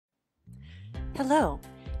Hello,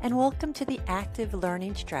 and welcome to the Active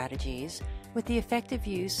Learning Strategies with the Effective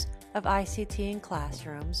Use of ICT in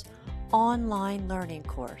Classrooms online learning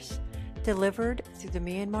course delivered through the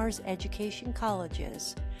Myanmar's education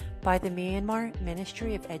colleges by the Myanmar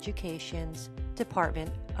Ministry of Education's Department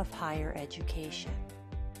of Higher Education.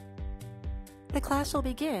 The class will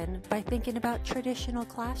begin by thinking about traditional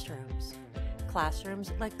classrooms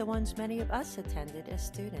like the ones many of us attended as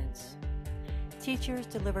students. Teachers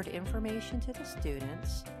delivered information to the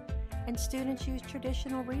students, and students used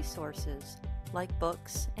traditional resources like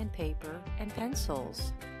books and paper and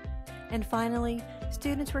pencils. And finally,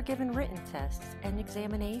 students were given written tests and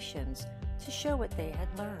examinations to show what they had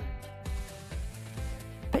learned.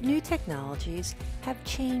 But new technologies have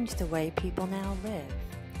changed the way people now live.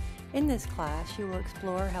 In this class, you will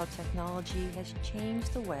explore how technology has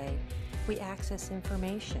changed the way we access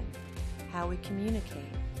information, how we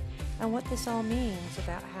communicate, and what this all means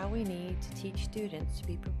about how we need to teach students to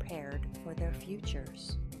be prepared for their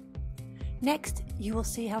futures. Next, you will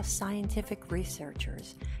see how scientific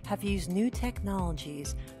researchers have used new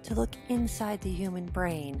technologies to look inside the human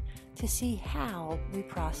brain to see how we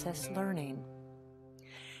process learning.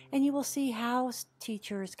 And you will see how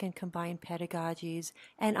teachers can combine pedagogies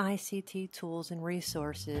and ICT tools and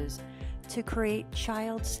resources to create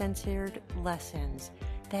child-centered lessons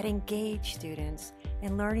that engage students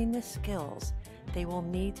in learning the skills they will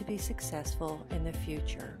need to be successful in the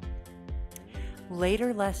future.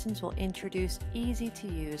 Later lessons will introduce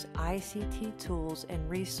easy-to-use ICT tools and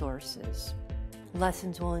resources.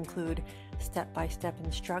 Lessons will include step-by-step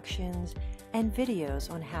instructions and videos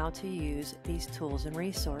on how to use these tools and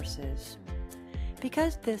resources.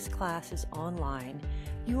 Because this class is online,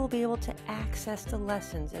 you will be able to access the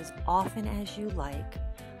lessons as often as you like,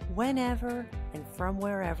 whenever and from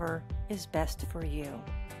wherever is best for you.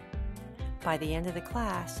 By the end of the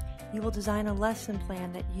class, you will design a lesson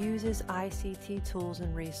plan that uses ICT tools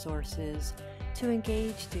and resources to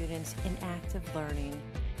engage students in active learning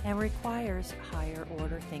and requires higher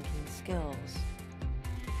order thinking skills.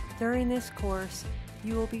 During this course,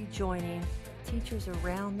 you will be joining teachers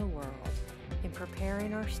around the world in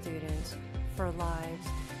preparing our students for lives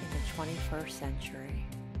in the 21st century.